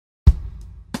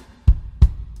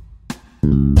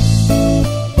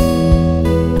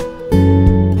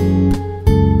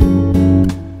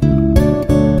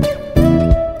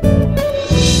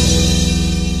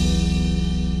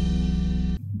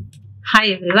Hi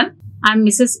everyone, I am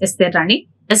Mrs. Esther Rani,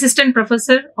 Assistant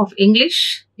Professor of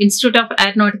English, Institute of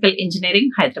Aeronautical Engineering,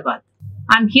 Hyderabad.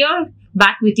 I am here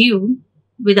back with you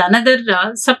with another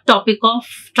subtopic of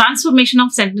transformation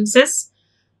of sentences,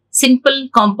 simple,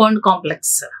 compound,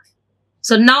 complex.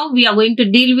 So now we are going to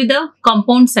deal with the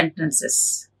compound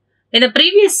sentences. In the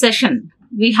previous session,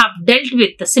 we have dealt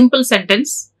with the simple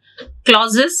sentence,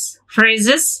 clauses,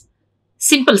 phrases,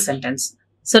 simple sentence.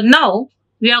 So now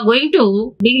we are going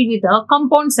to deal with the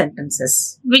compound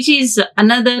sentences, which is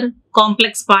another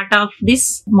complex part of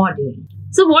this module.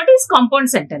 So what is compound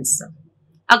sentence?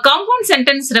 A compound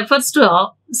sentence refers to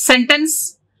a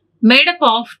sentence made up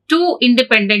of two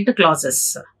independent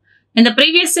clauses. In the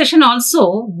previous session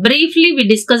also, briefly we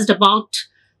discussed about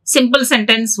simple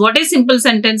sentence, what is simple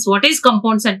sentence, what is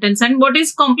compound sentence, and what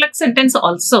is complex sentence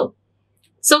also.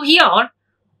 So here,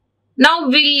 now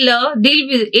we'll deal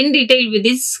with in detail with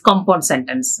this compound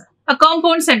sentence. A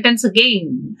compound sentence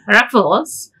again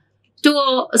refers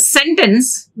to a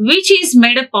sentence which is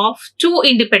made up of two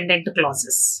independent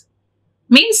clauses.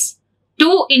 Means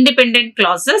two independent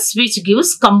clauses which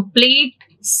gives complete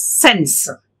sense,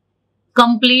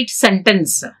 complete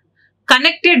sentence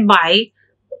connected by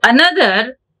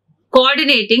another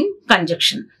coordinating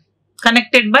conjunction.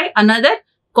 Connected by another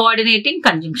coordinating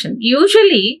conjunction.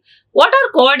 Usually, what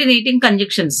are coordinating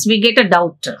conjunctions? We get a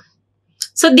doubt.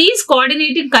 So, these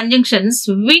coordinating conjunctions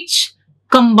which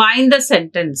combine the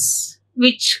sentence,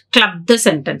 which club the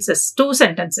sentences, two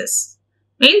sentences,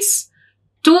 means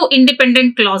two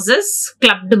independent clauses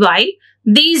clubbed by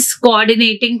these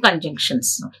coordinating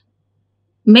conjunctions.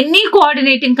 Many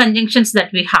coordinating conjunctions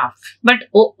that we have, but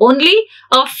only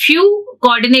a few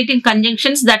coordinating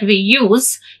conjunctions that we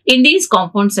use in these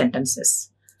compound sentences.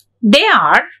 They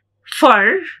are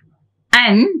for,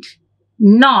 and,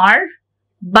 nor,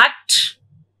 but,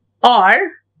 or,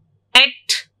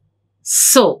 at,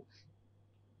 so.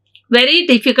 Very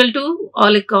difficult to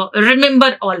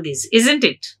remember all these, isn't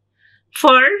it?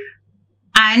 For,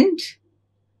 and,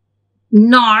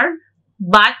 nor,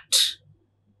 but,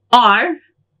 or,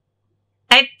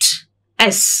 at,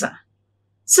 s.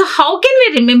 So, how can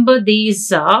we remember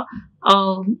these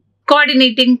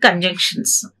coordinating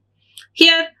conjunctions?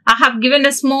 Here, I have given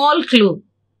a small clue.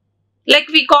 Like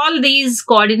we call these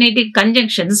coordinating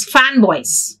conjunctions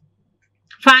fanboys.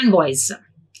 Fanboys.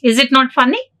 Is it not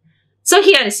funny? So,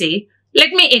 here see,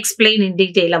 let me explain in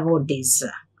detail about these.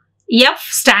 F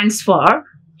stands for.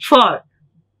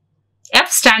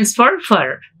 F stands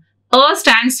for. O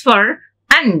stands for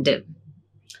and.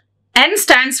 N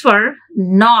stands for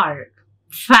nor.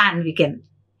 Fan we can.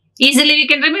 Easily we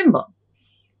can remember.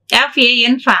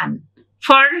 F-A-N fan.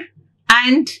 For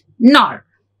and nor.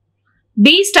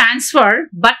 B stands for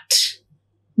but.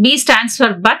 B stands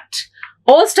for but.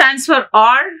 O stands for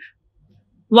or.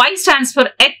 Y stands for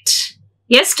at.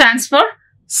 S stands for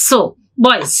so.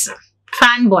 Boys.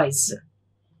 Fanboys.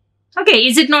 Okay,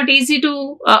 is it not easy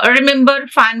to remember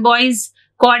fanboys?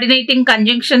 Coordinating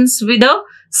conjunctions with a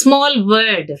small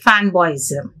word,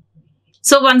 fanboys.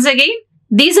 So once again,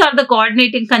 these are the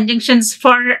coordinating conjunctions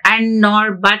for, and,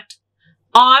 nor, but,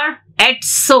 or, at,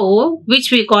 so,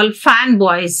 which we call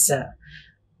fanboys.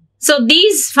 So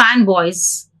these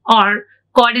fanboys are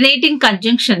coordinating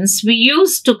conjunctions we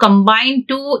use to combine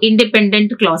two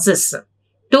independent clauses.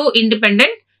 Two independent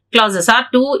clauses are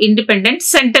two independent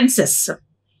sentences.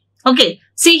 Okay,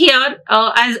 see here,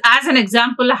 as an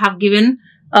example, I have given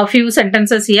a few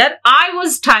sentences here. I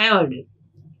was tired.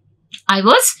 I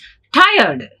was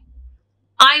tired.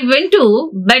 I went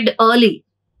to bed early.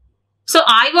 So,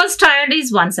 I was tired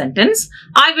is one sentence.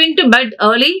 I went to bed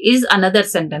early is another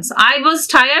sentence. I was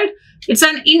tired, it's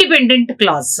an independent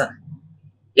clause.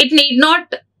 It need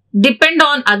not depend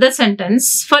on other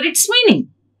sentence for its meaning.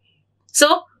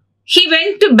 So, he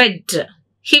went to bed.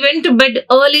 He went to bed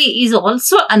early is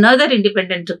also another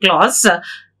independent clause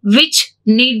which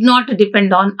need not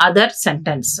depend on other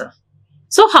sentence.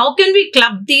 So, how can we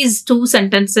club these two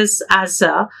sentences as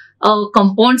a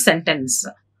compound sentence?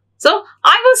 So,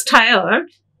 I was tired,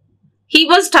 he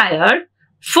was tired,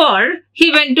 for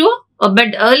he went to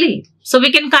bed early. So,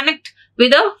 we can connect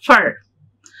with a for.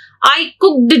 I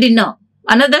cooked dinner.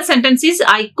 Another sentence is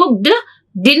I cooked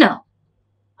dinner.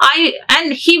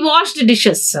 And he washed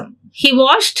dishes. He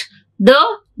washed the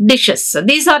dishes.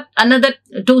 These are another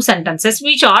two sentences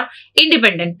which are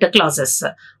independent clauses.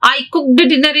 I cooked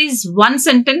dinner is one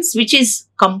sentence which is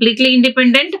completely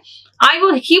independent.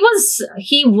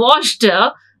 He washed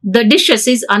the dishes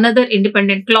is another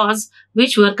independent clause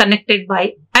which were connected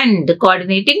by and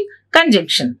coordinating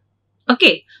conjunction.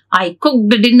 Okay. I cooked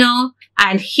dinner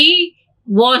and he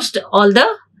washed all the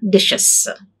dishes.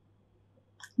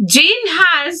 Jane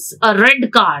has a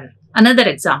red car. Another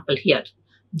example here.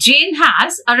 Jane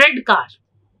has a red car,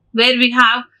 where we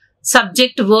have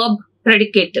subject, verb,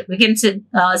 predicate. We can say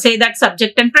that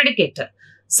subject and predicate.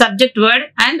 Subject,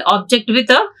 word and object with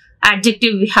a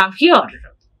adjective we have here.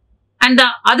 And the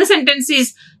other sentence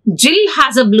is Jill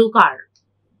has a blue car.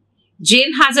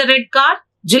 Jane has a red car.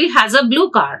 Jill has a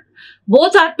blue car.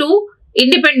 Both are two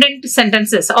independent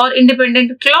sentences or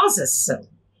independent clauses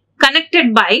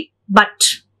connected by but.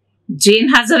 Jane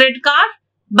has a red car,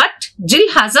 but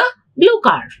Jill has a blue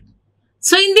car.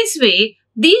 So in this way,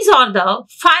 these are the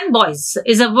fanboys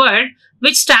is a word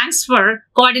which stands for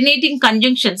coordinating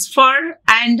conjunctions for,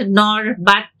 and, nor,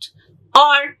 but,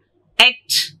 or,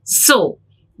 at, so.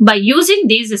 By using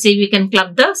these, see, we can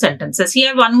club the sentences.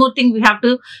 Here, one more thing we have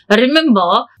to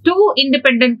remember, two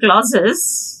independent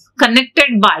clauses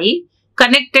connected by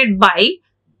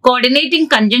coordinating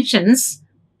conjunctions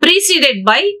preceded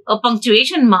by a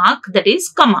punctuation mark, that is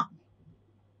comma.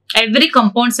 Every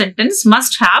compound sentence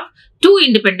must have two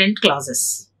independent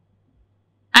clauses.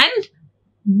 And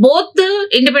both the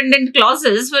independent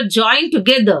clauses were joined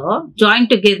together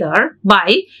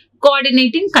by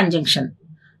coordinating conjunction.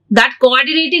 That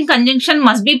coordinating conjunction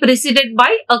must be preceded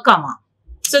by a comma.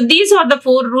 So these are the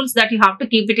 4 rules that you have to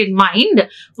keep it in mind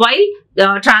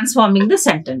while transforming the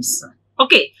sentence.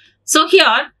 Okay. So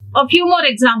here, a few more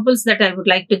examples that I would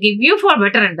like to give you for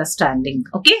better understanding.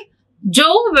 Okay.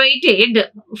 Joe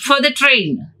waited for the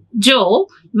train. Joe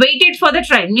waited for the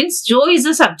train means Joe is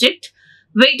a subject.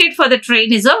 Waited for the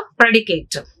train is a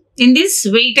predicate. In this,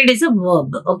 waited is a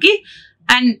verb. Okay.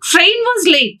 And train was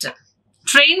late.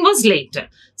 Train was late.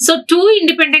 So, 2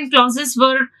 independent clauses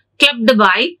were clubbed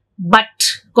by but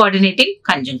coordinating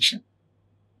conjunction.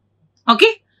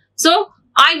 Okay. So,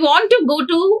 I want to go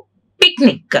to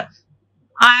picnic.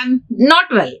 I am not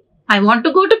well. I want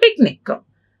to go to picnic.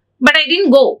 But I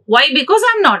didn't go. Why? Because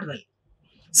I am not well.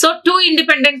 So, 2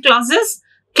 independent clauses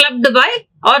clubbed by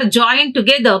or joined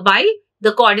together by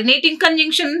the coordinating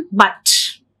conjunction but.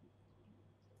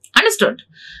 Understood?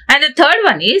 And the third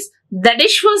one is, the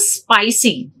dish was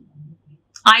spicy.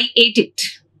 I ate it.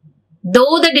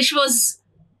 Though the dish was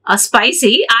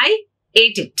spicy, I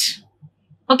ate it.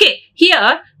 Okay,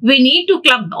 here we need to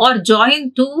club or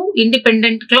join 2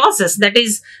 independent clauses. That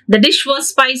is, the dish was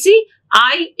spicy,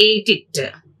 I ate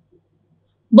it.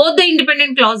 Both the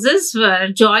independent clauses were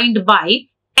joined by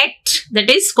at, that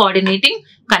is coordinating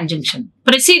conjunction,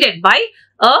 preceded by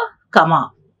a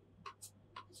comma.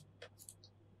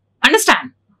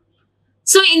 Understand?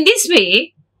 So, in this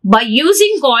way, by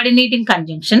using coordinating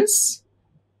conjunctions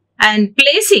and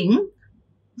placing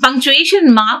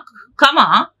punctuation mark,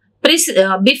 comma,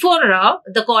 before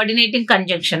the coordinating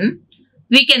conjunction,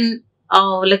 we can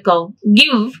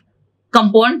give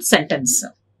compound sentence.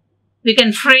 We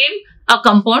can frame a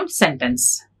compound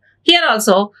sentence. Here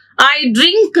also, I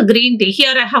drink green tea.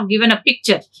 Here I have given a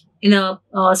picture in a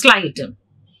slide.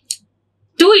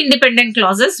 2 independent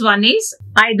clauses. One is,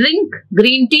 I drink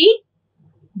green tea.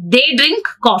 They drink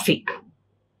coffee.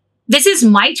 This is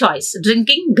my choice,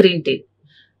 drinking green tea.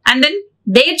 And then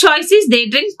their choice is they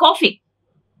drink coffee.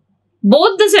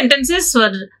 Both the sentences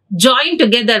were joined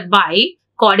together by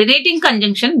coordinating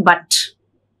conjunction but.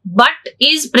 But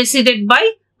is preceded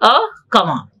by a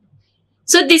comma.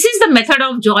 So this is the method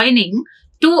of joining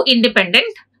 2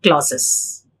 independent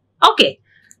clauses. Okay.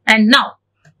 And now,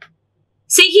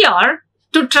 see here,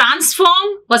 to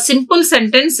transform a simple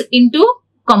sentence into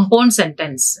compound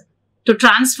sentence. To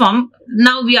transform,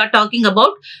 now we are talking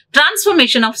about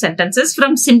transformation of sentences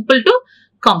from simple to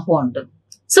compound.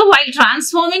 So while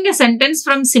transforming a sentence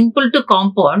from simple to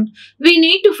compound, we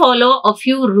need to follow a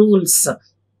few rules.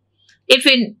 If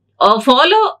we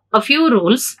follow a few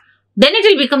rules, then it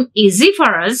will become easy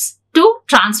for us to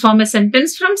transform a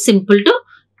sentence from simple to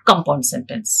compound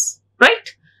sentence.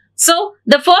 Right? So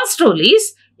the first rule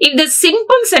is, if the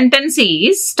simple sentence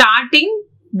is starting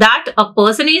that a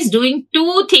person is doing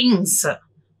 2 things,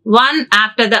 one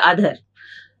after the other.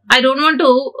 I don't want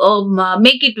to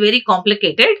make it very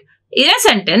complicated. In a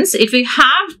sentence, if we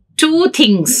have 2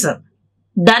 things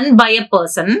done by a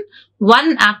person,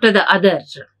 one after the other,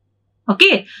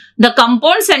 okay, the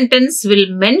compound sentence will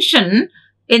mention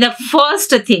in the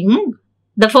first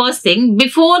thing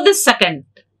before the second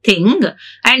thing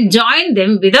and join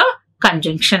them with a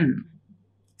conjunction.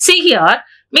 See here,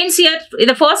 means here in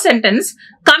the first sentence,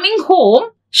 coming home,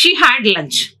 she had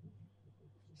lunch.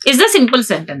 Is the simple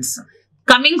sentence.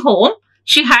 Coming home,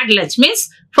 she had lunch. Means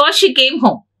first she came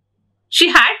home. She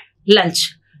had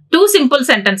lunch. 2 simple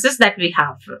sentences that we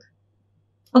have.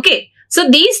 Okay. So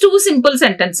these 2 simple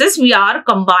sentences we are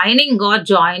combining or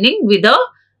joining with a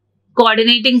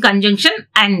coordinating conjunction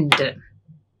and.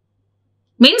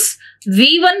 Means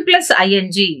V1 plus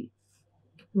ing,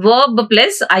 verb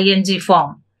plus ing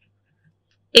form.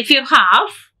 If you have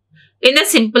in a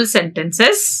simple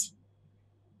sentences,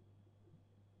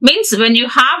 means when you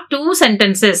have two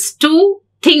sentences, two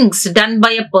things done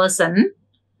by a person,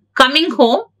 coming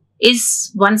home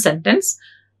is one sentence,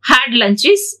 had lunch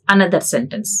is another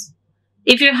sentence.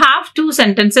 If you have two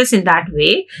sentences in that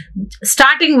way,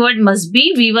 starting word must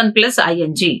be V1 plus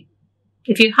ing.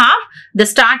 If you have the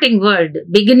starting word,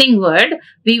 beginning word,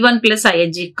 V1 plus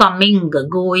ing, coming,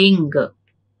 going.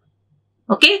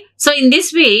 Okay. So, in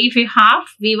this way, if you have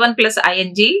V1 plus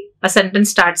ing, a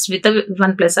sentence starts with a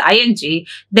V1 plus ing,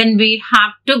 then we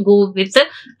have to go with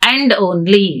and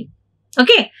only.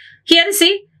 Okay. Here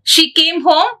see, she came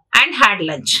home and had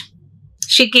lunch.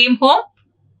 She came home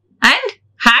and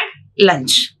had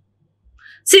lunch.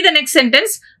 See the next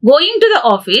sentence, going to the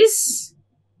office,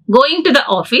 going to the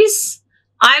office,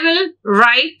 I will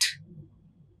write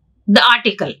the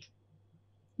article.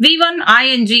 V1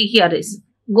 ing here is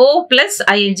go plus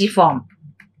ing form.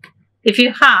 If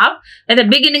you have at the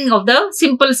beginning of the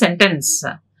simple sentence,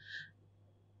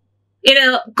 in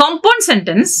a compound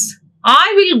sentence,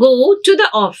 I will go to the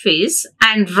office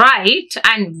and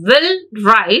will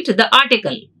write the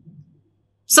article.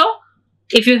 So,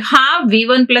 if you have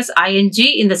V1 plus ing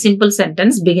in the simple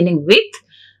sentence beginning with,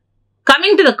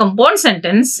 coming to the compound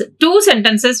sentence, two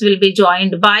sentences will be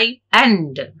joined by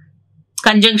and.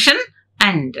 Conjunction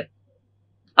and.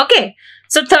 Okay.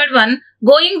 So, third one,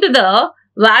 going to the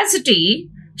varsity,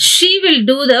 she will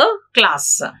do the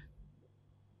class.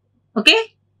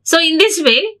 Okay. So, in this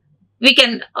way, we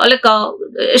can,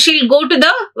 she'll go to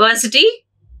the varsity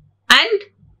and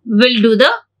will do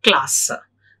the class.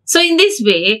 So, in this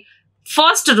way,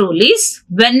 first rule is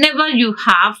whenever you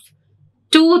have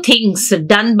two things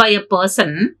done by a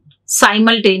person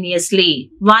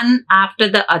simultaneously, one after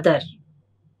the other.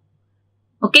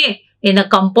 Okay. In a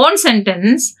compound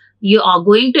sentence, you are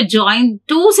going to join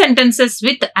two sentences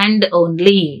with and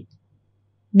only.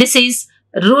 This is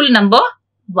rule number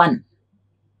 1.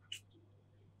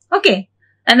 Okay.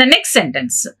 And the next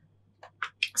sentence.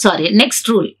 Next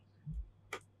rule.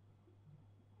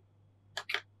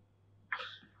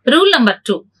 Rule number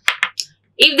 2.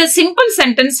 If the simple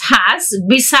sentence has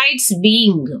besides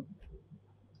being,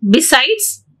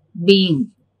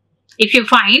 if you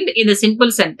find in the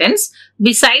simple sentence,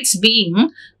 besides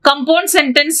being, compound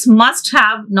sentence must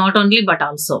have not only but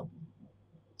also.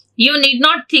 You need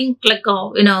not think like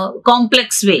in a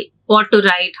complex way, what to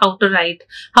write, how to write,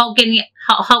 how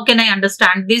can I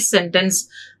understand this sentence,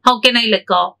 how can I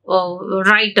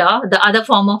write the other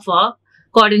form of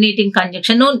coordinating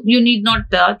conjunction. No, you need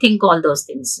not think all those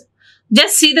things.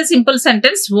 Just see the simple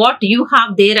sentence, what you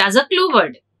have there as a clue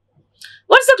word.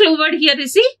 What's the clue word here, you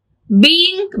see?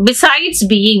 Being, besides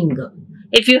being.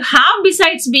 If you have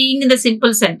besides being in the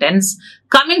simple sentence,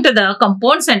 coming to the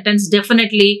compound sentence,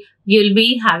 definitely you'll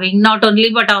be having not only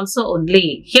but also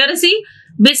only. Here you see,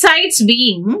 besides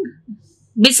being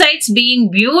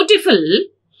beautiful,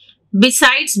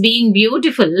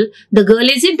 the girl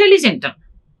is intelligent.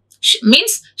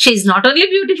 Means she is not only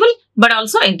beautiful but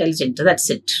also intelligent. That's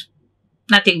it.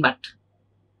 Nothing but.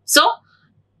 So,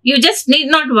 you just need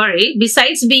not worry.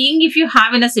 Besides being, if you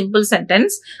have in a simple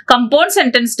sentence, compound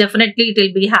sentence, definitely it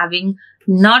will be having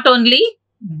not only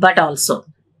but also.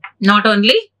 Not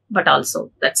only but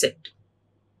also. That's it.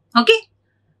 Okay.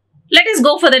 Let us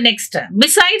go for the next.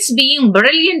 Besides being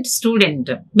brilliant student,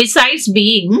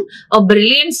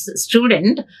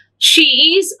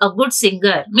 she is a good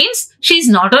singer. Means she is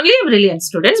not only a brilliant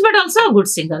student but also a good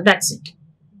singer. That's it.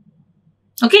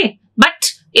 Okay.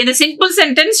 But in the simple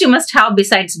sentence, you must have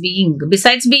besides being.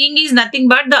 Besides being is nothing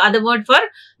but the other word for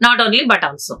not only but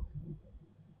also.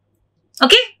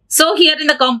 Okay. So, here in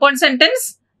the compound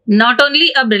sentence, not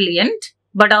only a brilliant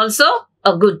but also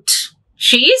a good.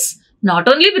 She is not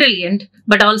only brilliant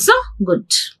but also good.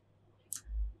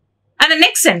 And the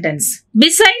next sentence,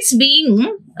 besides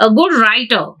being a good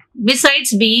writer,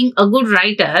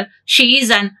 she is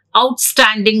an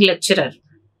outstanding lecturer.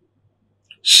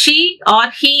 She or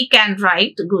he can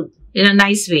write good in a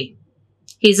nice way.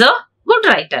 He's a good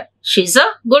writer. She's a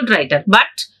good writer.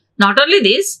 But not only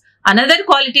this, another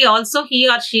quality also he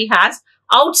or she has,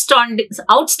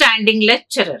 outstanding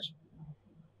lecturer.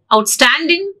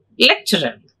 Outstanding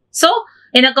lecturer. So,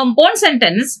 in a compound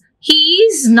sentence, he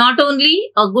is not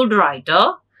only a good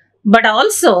writer but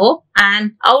also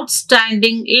an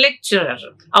outstanding lecturer.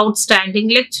 Outstanding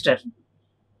lecturer.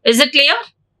 Is it clear?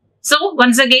 So,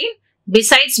 once again,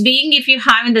 besides being, if you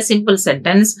have in the simple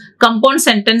sentence, compound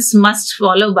sentence must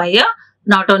follow by a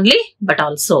not only but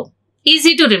also.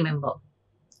 Easy to remember.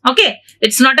 Okay,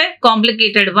 it's not a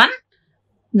complicated one.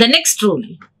 The next rule,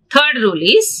 third rule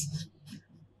is,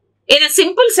 in a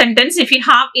simple sentence, if you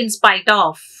have in spite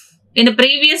of, in the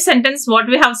previous sentence, what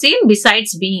we have seen,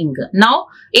 besides being. Now,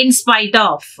 in spite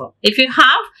of. If you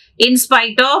have in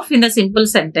spite of in the simple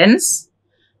sentence,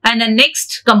 and the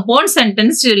next compound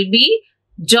sentence will be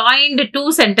joined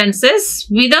two sentences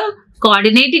with a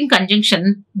coordinating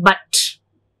conjunction, but.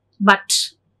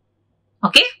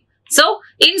 Okay. So,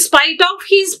 in spite of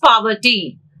his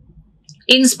poverty,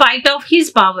 the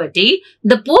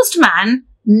postman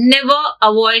never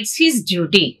avoids his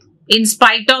duty. In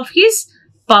spite of his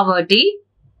poverty,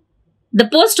 the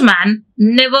postman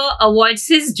never avoids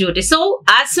his duty. So,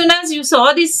 as soon as you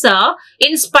saw this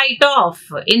in spite of,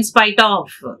 in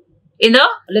the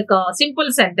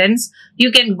simple sentence,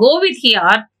 you can go with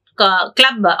here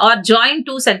club or join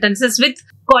two sentences with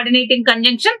coordinating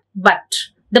conjunction, but.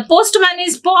 The postman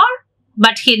is poor,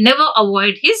 but he never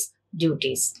avoids his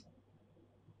duties.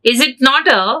 Is it not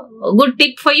a good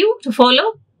tip for you to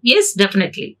follow? Yes,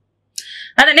 definitely.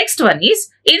 And the next one is,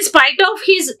 in spite of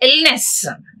his illness.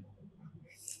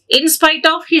 In spite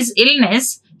of his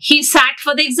illness, he sat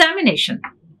for the examination.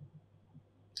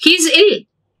 He is ill.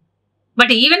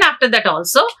 But even after that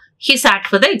also, he sat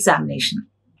for the examination.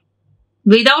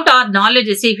 Without our knowledge,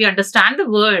 see, if you understand the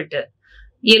word,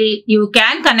 you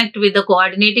can connect with the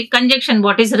coordinating conjunction,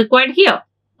 what is required here.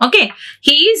 Okay.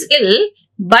 He is ill,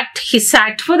 but he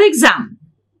sat for the exam.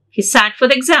 He sat for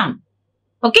the exam.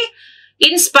 Okay.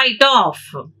 In spite of.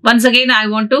 Once again, I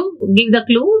want to give the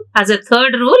clue as a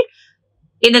third rule.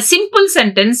 In a simple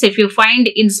sentence, if you find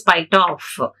in spite of,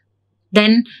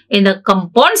 then in the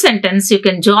compound sentence, you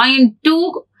can join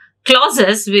two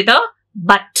clauses with a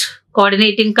but.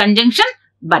 Coordinating conjunction,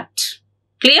 but.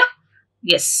 Clear?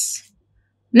 Yes.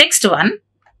 Next one,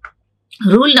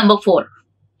 rule number 4.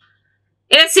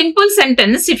 In a simple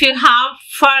sentence, if you have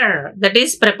for, that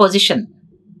is preposition,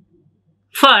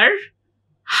 for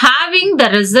having the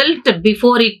result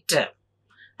before it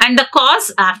and the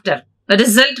cause after,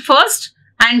 result first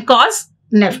and cause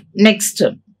next,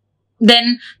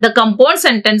 then the compound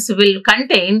sentence will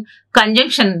contain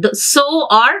conjunction the so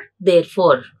or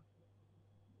therefore.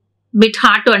 Bit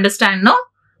hard to understand, no?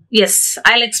 Yes,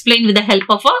 I'll explain with the help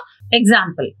of a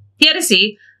example. Here you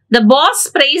see, the boss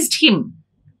praised him.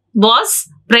 Boss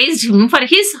praised him for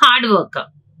his hard work.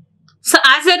 So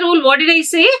as a rule, what did I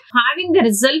say? Having the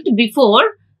result before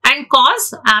and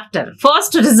cause after.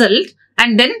 First result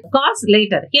and then cause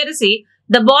later. Here you see,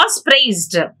 the boss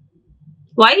praised.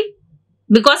 Why?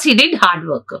 Because he did hard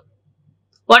work.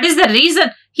 What is the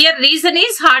reason? Here reason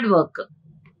is hard work.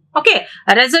 Okay.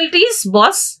 A result is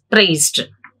boss praised.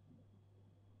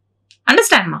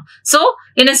 Understand, ma? So,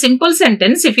 in a simple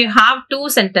sentence, if you have two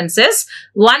sentences,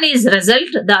 one is result,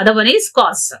 the other one is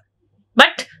cause.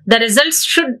 But the results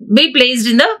should be placed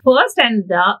in the first and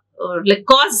the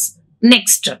cause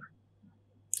next.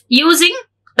 Using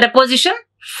preposition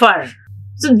for.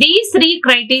 So, these three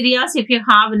criteria if you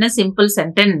have in a simple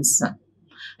sentence.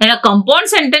 In a compound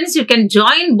sentence, you can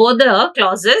join both the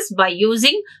clauses by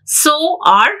using so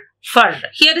or for.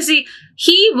 Here you see,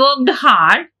 he worked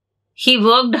hard. He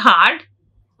worked hard.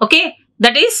 Okay,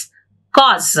 that is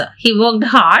cause. He worked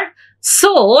hard.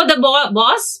 So, the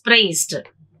boss praised.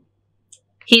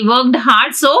 He worked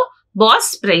hard. So,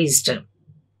 boss praised.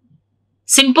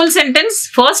 Simple sentence,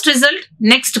 first result,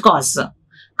 next cause.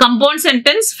 Compound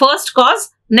sentence, first cause,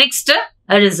 next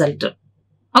result.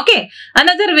 Okay,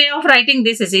 another way of writing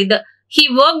this is either he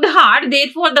worked hard,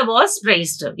 therefore the boss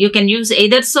praised. You can use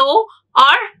either so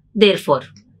or therefore.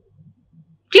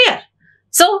 Clear?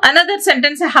 So, another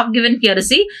sentence I have given here,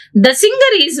 see, the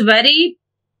singer is very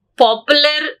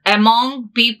popular among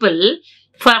people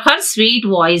for her sweet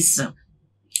voice.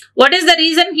 What is the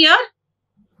reason here?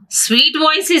 Sweet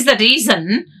voice is the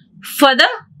reason for the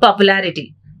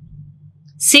popularity.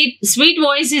 Sweet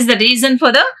voice is the reason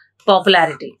for the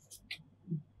popularity.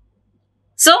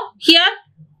 So, here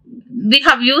we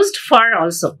have used for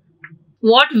also.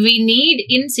 What we need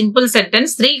in simple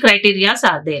sentence, three criteria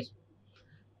are there.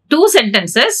 Two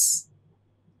sentences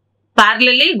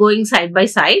parallelly going side by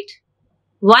side.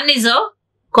 One is a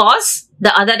cause,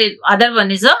 the other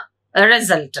one is a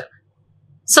result.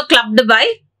 So, clubbed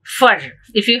by for.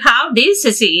 If you have this,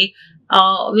 see,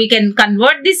 we can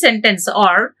convert this sentence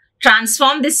or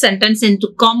transform this sentence into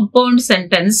compound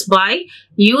sentence by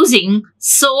using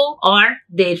so or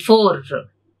therefore.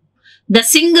 The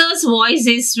singer's voice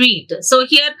is sweet. So,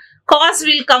 here cause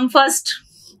will come first.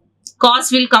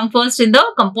 Cause will come first in the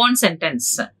compound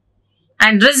sentence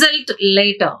and result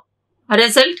later.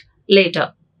 Result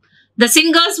later. The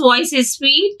singer's voice is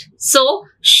sweet, so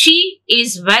she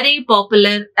is very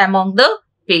popular among the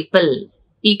people.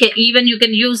 You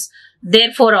can use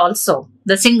therefore also.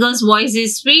 The singer's voice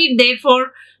is sweet,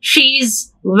 therefore she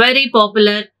is very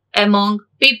popular among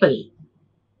people.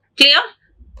 Clear?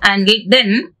 And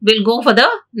then we'll go for the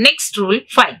next rule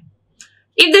 5.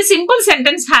 If the simple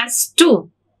sentence has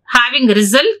to, having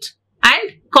result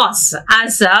and cause,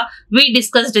 as we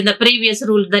discussed in the previous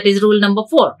rule, that is rule number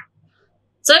 4.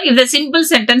 So, if the simple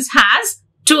sentence has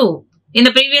to, in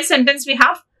the previous sentence we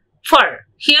have for.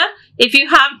 Here, if you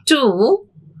have to,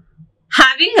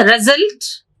 having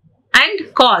result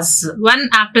and cause, one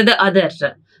after the other,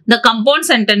 the compound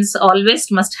sentence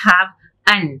always must have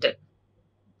and.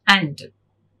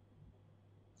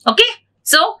 Okay.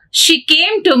 So, she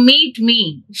came to meet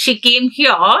me. She came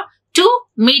here to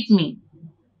meet me.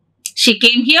 She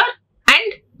came here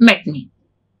and met me.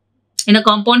 In a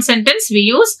compound sentence, we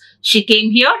use she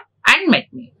came here and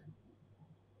met me.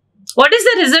 What is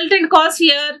the resultant cause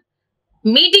here?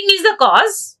 Meeting is the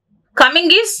cause, coming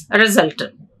is result.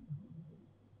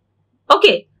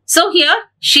 Okay, so here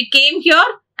she came here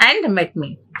and met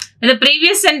me. In the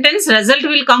previous sentence, result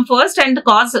will come first and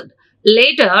cause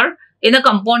later in the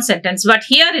compound sentence. But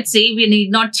here it says we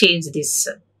need not change this.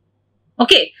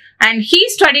 Okay, and he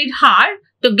studied hard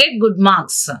to get good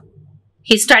marks.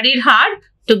 He studied hard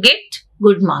to get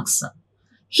good marks.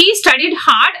 He studied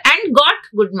hard and got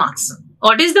good marks.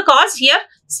 What is the cause here?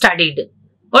 Studied.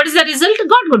 What is the result?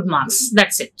 Got good marks.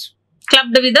 That's it.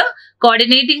 Clubbed with the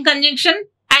coordinating conjunction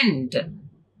and.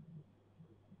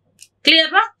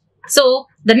 Clear? Na? So,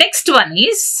 the next one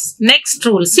is, next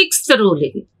rule, 6th rule.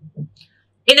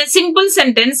 In a simple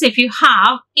sentence, if you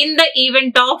have in the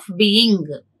event of being.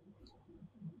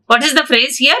 What is the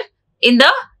phrase here? In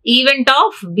the event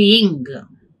of being.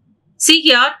 See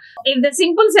here, if the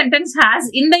simple sentence has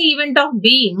in the event of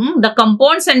being, the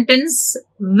compound sentence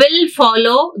will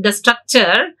follow the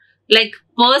structure like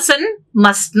person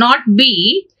must not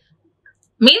be,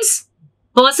 means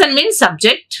person means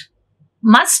subject,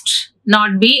 must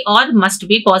not be or must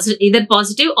be positive, either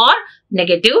positive or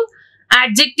negative.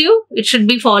 Adjective, it should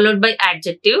be followed by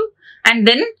adjective, and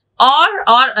then or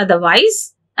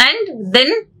otherwise, and then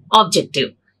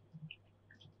objective.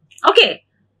 Okay.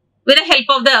 With the help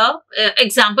of the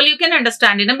example, you can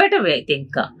understand in a better way, I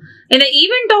think. In the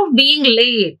event of being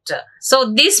late,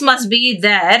 so this must be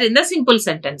there in the simple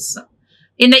sentence.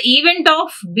 In the event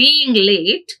of being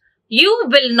late, you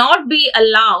will not be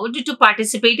allowed to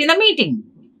participate in the meeting.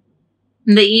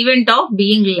 In the event of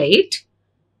being late,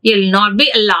 you will not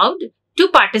be allowed to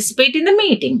participate in the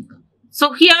meeting.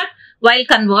 So here, while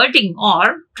converting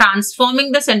or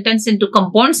transforming the sentence into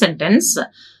compound sentence,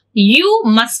 you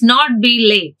must not be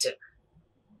late.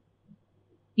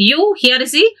 You, here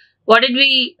see, what did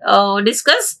we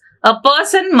discuss? A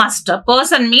person must. A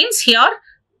person means here,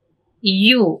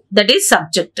 you, that is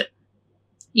subject.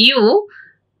 You,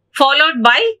 followed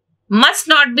by must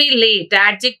not be late,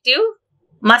 adjective,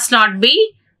 must not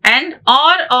be, and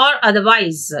or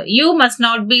otherwise. You must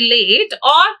not be late,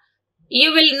 or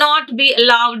you will not be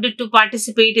allowed to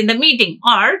participate in the meeting,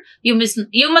 or you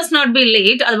must not be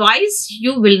late, otherwise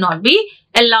you will not be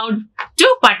allowed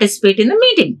to participate in the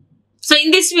meeting. So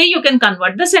in this way you can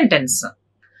convert the sentence.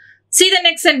 See the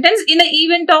next sentence. In the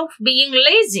event of being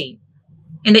lazy.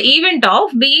 In the event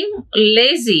of being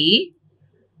lazy,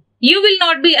 you will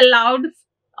not be allowed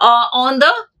on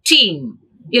the team.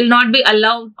 You will not be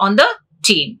allowed on the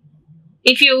team.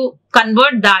 If you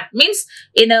convert that, means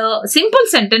in a simple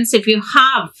sentence, if you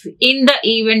have in the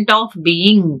event of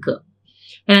being,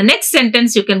 in the next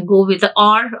sentence you can go with the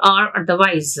or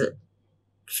otherwise,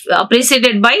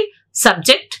 preceded by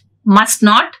subject, must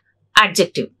not,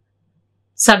 adjective.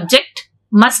 Subject,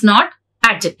 must not,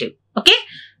 adjective. Okay.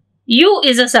 You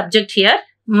is a subject here,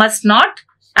 must not,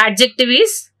 adjective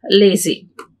is lazy.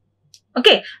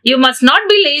 Okay. You must not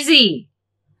be lazy.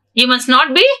 You must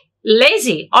not be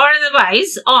lazy, or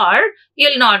otherwise, or you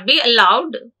will not be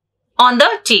allowed on the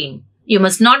team. You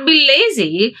must not be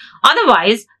lazy,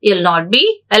 otherwise you will not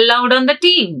be allowed on the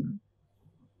team.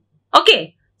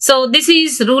 Okay, so this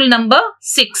is rule number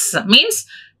 6. Means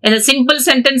in a simple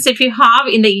sentence, if you have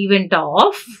in the event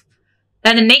of,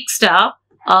 and the next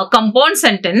compound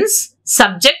sentence,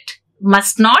 subject,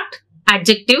 must not,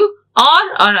 adjective, or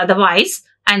otherwise,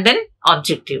 and then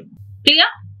objective. Clear?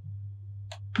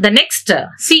 The next,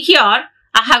 see here,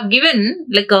 I have given,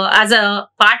 like as a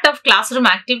part of classroom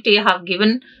activity, I have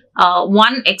given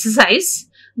one exercise.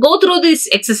 Go through this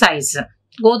exercise.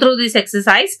 Go through this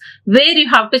exercise where you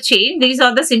have to change. These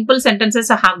are the simple sentences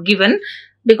I have given.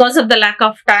 Because of the lack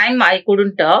of time, I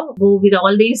couldn't go with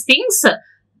all these things.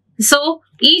 So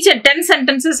each 10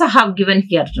 sentences I have given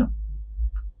here.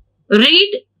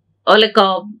 Read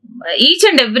each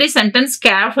and every sentence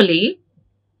carefully,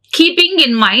 keeping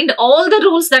in mind all the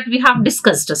rules that we have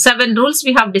discussed. 7 rules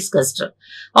we have discussed.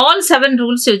 All 7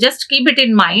 rules, you just keep it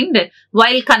in mind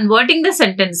while converting the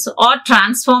sentence or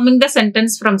transforming the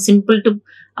sentence from simple to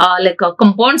a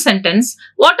compound sentence.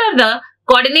 What are the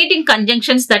coordinating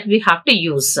conjunctions that we have to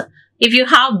use? If you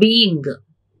have being,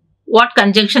 what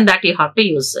conjunction that you have to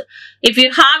use? If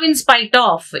you have in spite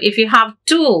of, if you have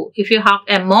to, if you have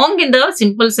among in the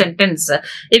simple sentence,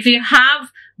 if you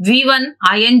have V1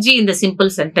 ing in the simple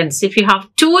sentence, if you have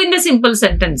to in the simple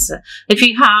sentence, if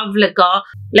you have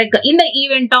in the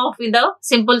event of in the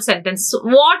simple sentence,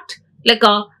 what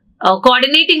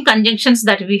coordinating conjunctions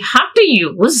that we have to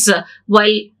use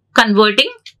while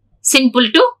converting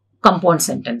simple to compound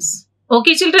sentence.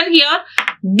 Okay, children, here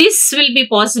this will be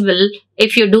possible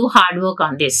if you do hard work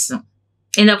on this.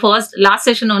 In the last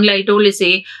session only I told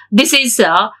you, this is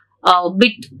a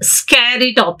bit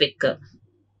scary topic,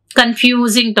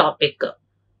 confusing topic.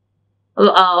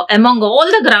 Among all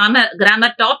the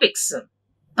grammar topics,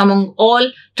 among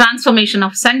all transformation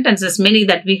of sentences, many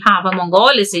that we have, among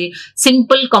all is a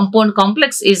simple, compound,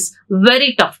 complex is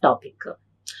very tough topic.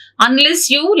 Unless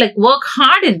you work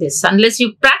hard in this, unless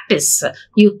you practice,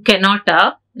 you cannot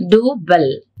do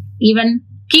well. Even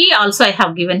key also I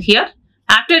have given here.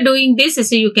 After doing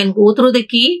this, you can go through the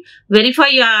key, verify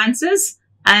your answers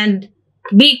and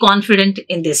be confident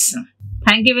in this.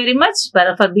 Thank you very much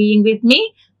for being with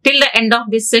me till the end of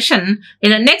this session.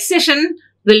 In the next session,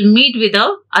 we'll meet with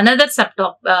another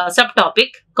subtopic,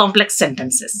 complex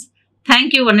sentences.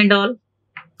 Thank you one and all.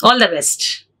 All the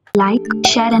best. Like,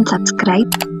 share and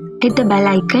subscribe. Hit the bell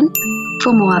icon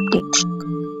for more updates.